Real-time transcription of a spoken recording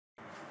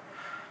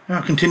Now,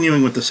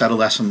 continuing with the set of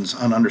lessons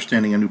on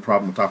understanding a new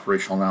problem with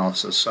operational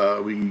analysis,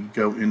 we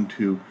go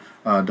into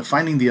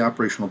defining the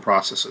operational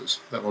processes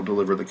that will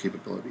deliver the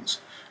capabilities.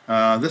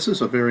 This is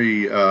a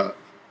very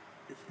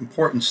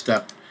important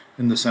step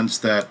in the sense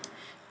that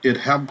it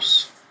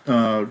helps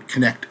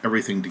connect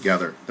everything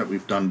together that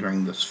we've done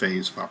during this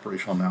phase of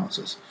operational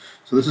analysis.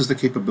 So this is the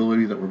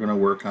capability that we're going to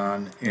work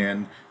on,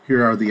 and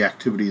here are the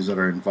activities that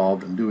are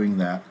involved in doing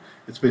that.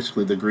 It's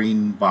basically the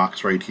green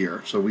box right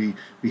here. So we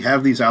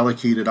have these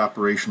allocated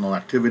operational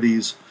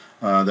activities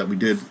that we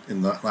did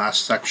in the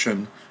last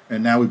section,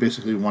 and now we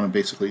basically want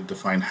to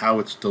define how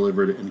it's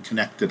delivered and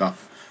connect it up.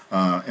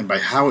 And by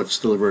how it's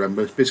delivered, I'm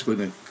basically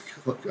going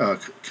to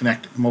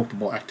connect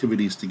multiple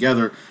activities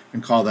together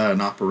and call that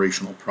an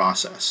operational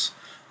process.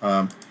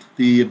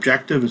 The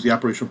objective is the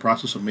operational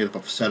process is made up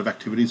of a set of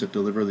activities that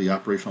deliver the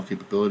operational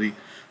capability.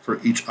 For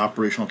each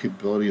operational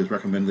capability, it is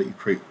recommended that you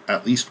create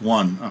at least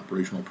one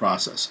operational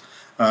process.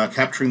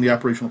 Capturing the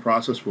operational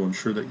process will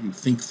ensure that you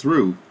think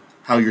through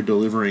how you're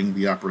delivering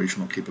the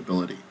operational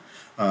capability.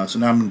 So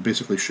now I'm going to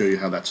basically show you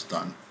how that's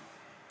done.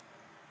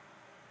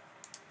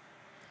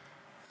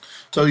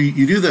 So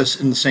you do this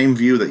in the same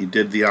view that you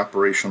did the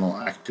operational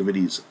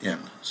activities in.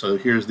 So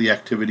here's the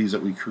activities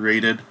that we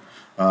created.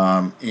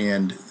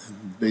 And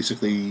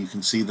basically you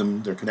can see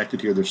them, they're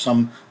connected here. There's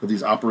some of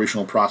these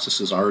operational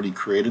processes already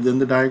created in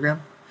the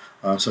diagram,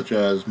 such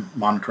as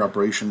monitor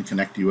operation,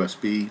 connect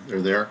USB,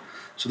 they're there.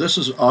 So this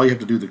is all you have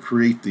to do to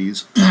create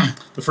these.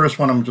 The first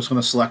one, I'm just going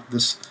to select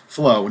this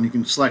flow, and you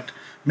can select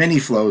many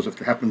flows if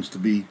there happens to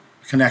be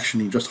a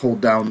connection. You just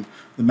hold down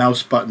the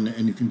mouse button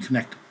and you can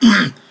connect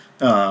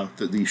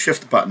the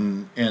shift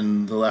button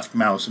and the left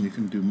mouse, and you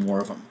can do more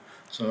of them.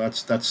 So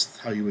that's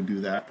how you would do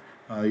that.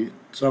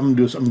 So I'm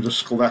going to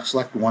just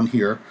select one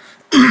here,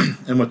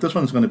 and what this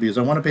one's going to be is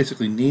I want to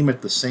basically name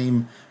it the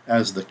same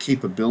as the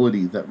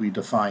capability that we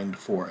defined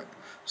for it.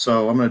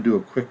 So I'm going to do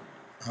a quick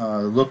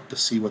look to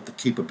see what the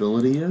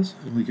capability is,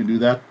 and we can do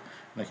that.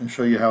 And I can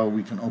show you how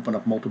we can open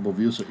up multiple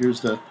views. So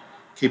here's the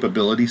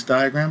capabilities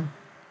diagram.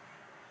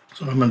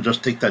 So I'm going to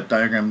just take that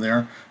diagram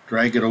there,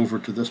 drag it over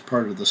to this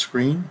part of the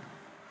screen.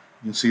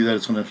 You can see that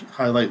it's going to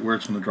highlight where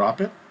it's going to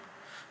drop it.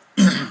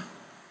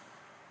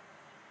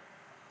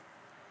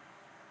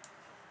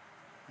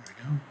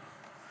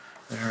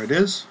 There it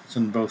is. It's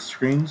in both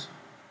screens.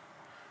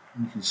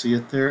 You can see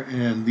it there,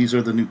 and these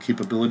are the new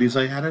capabilities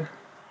I added.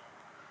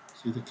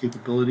 See the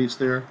capabilities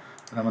there?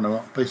 And I'm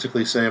going to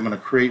basically say I'm going to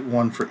create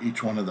one for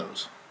each one of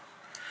those.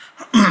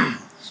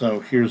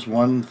 So here's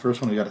one. The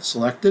first one, we got it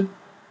selected.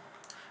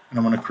 And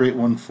I'm going to create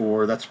one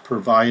for, that's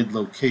provide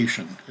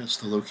location. That's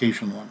the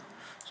location one.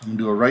 So I'm going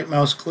to do a right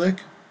mouse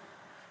click.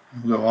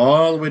 And go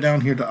all the way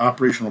down here to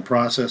operational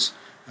process,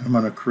 and I'm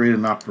going to create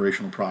an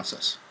operational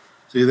process.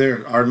 See there,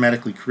 it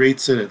automatically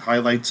creates it, it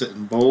highlights it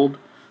in bold,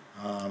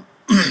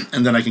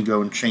 and then I can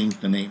go and change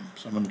the name.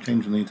 So I'm going to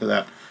change the name to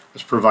that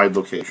as provide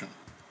location.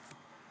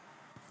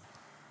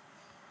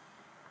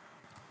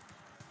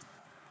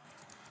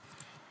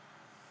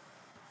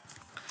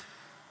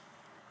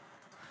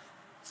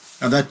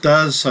 Now that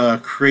does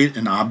create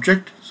an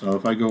object. So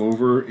if I go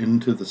over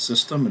into the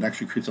system, it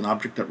actually creates an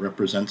object that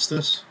represents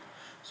this.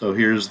 So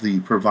here's the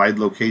provide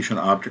location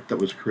object that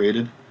was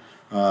created.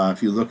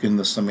 If you look in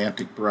the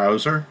semantic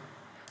browser,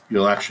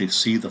 you'll actually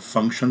see the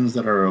functions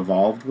that are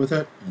involved with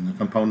it and the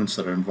components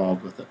that are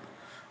involved with it.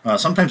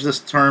 Sometimes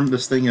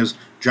this thing is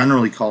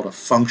generally called a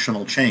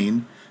functional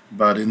chain,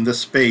 but in this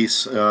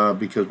space,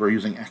 because we're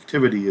using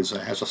activity,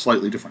 has a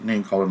slightly different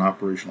name called an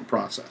operational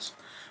process.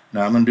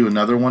 Now I'm going to do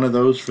another one of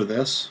those for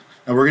this.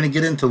 Now we're going to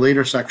get into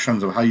later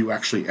sections of how you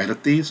actually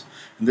edit these.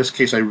 In this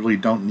case, I really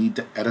don't need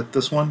to edit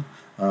this one,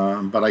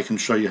 but I can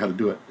show you how to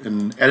do it.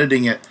 And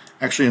editing it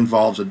actually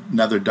involves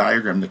another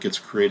diagram that gets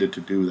created to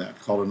do that,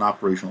 called an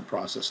operational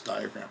process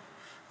diagram.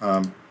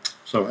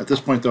 So at this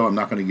point, though, I'm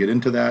not going to get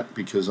into that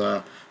because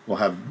we'll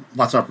have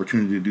lots of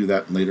opportunity to do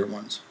that in later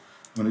ones.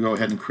 I'm going to go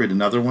ahead and create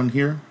another one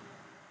here.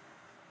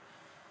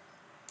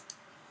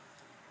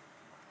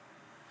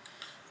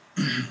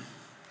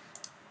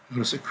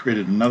 Notice it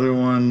created another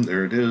one.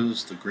 There it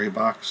is, the gray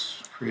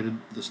box created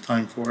this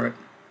time for it.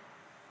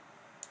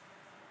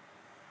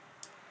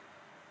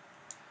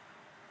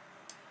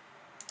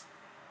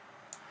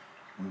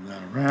 Move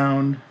that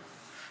around,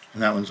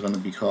 and that one's going to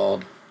be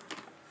called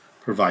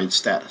provide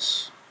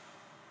status.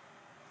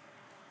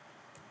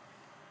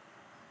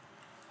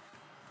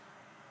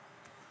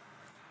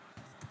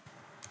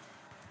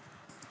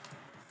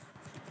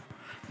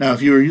 Now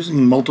if you are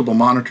using multiple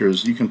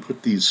monitors, you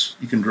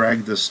can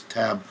drag this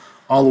tab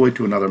all the way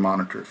to another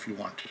monitor if you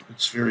want to.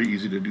 It's very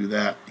easy to do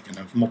that. You can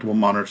have multiple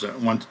monitors at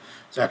once.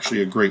 It's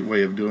actually a great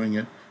way of doing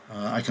it.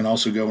 I can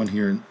also go in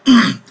here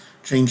and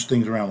change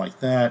things around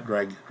like that,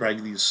 drag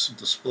these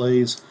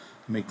displays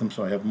to make them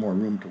so I have more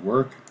room to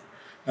work.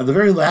 Now the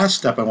very last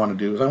step I want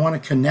to do is I want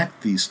to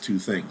connect these two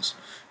things,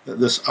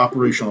 this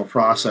operational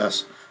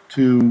process,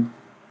 to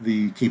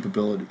the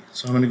capability.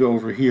 So I'm going to go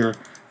over here,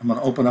 I'm going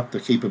to open up the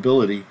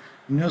capability,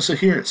 and notice that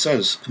here it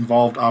says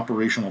involved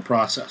operational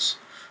process.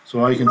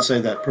 So I can say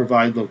that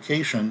provide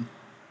location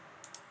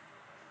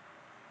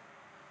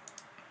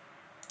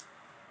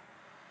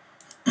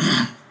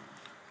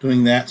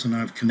doing that. So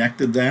now I've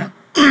connected that.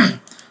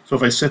 So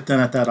if I sit then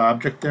at that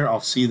object there,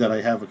 I'll see that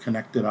I have a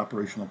connected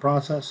operational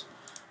process.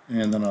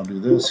 And then I'll do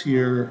this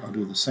here. I'll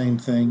do the same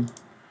thing.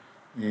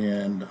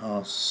 And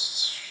I'll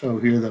show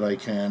here that I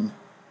can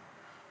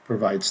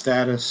provide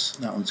status.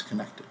 That one's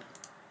connected.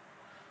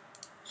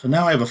 So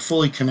now I have a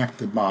fully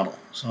connected model.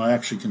 So I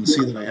actually can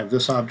see that I have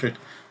this object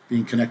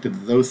being connected to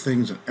those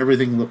things, and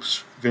everything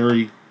looks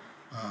very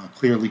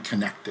clearly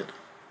connected.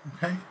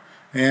 Okay?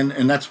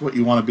 And that's what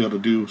you want to be able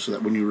to do, so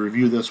that when you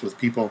review this with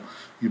people,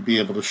 you'd be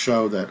able to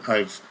show that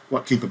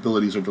what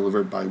capabilities are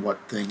delivered by what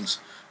things.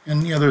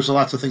 And there's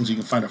lots of things you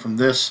can find out from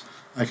this.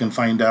 I can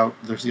find out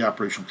there's the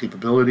operational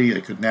capability. I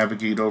could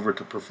navigate over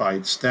to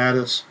provide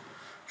status,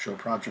 show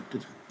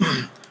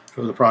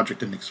the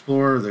project in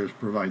Explorer. There's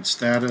provide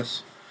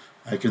status.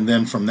 I can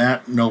then from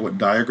that know what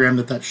diagram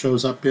that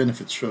shows up in,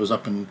 if it shows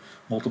up in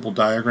multiple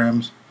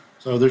diagrams.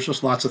 So there's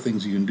just lots of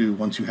things you can do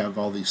once you have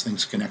all these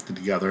things connected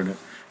together, and it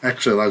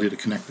actually allows you to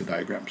connect the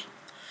diagrams.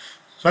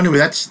 So anyway,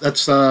 that's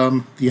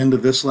the end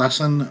of this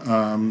lesson.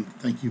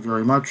 Thank you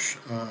very much,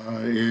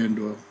 and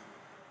we'll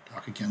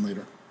talk again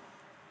later.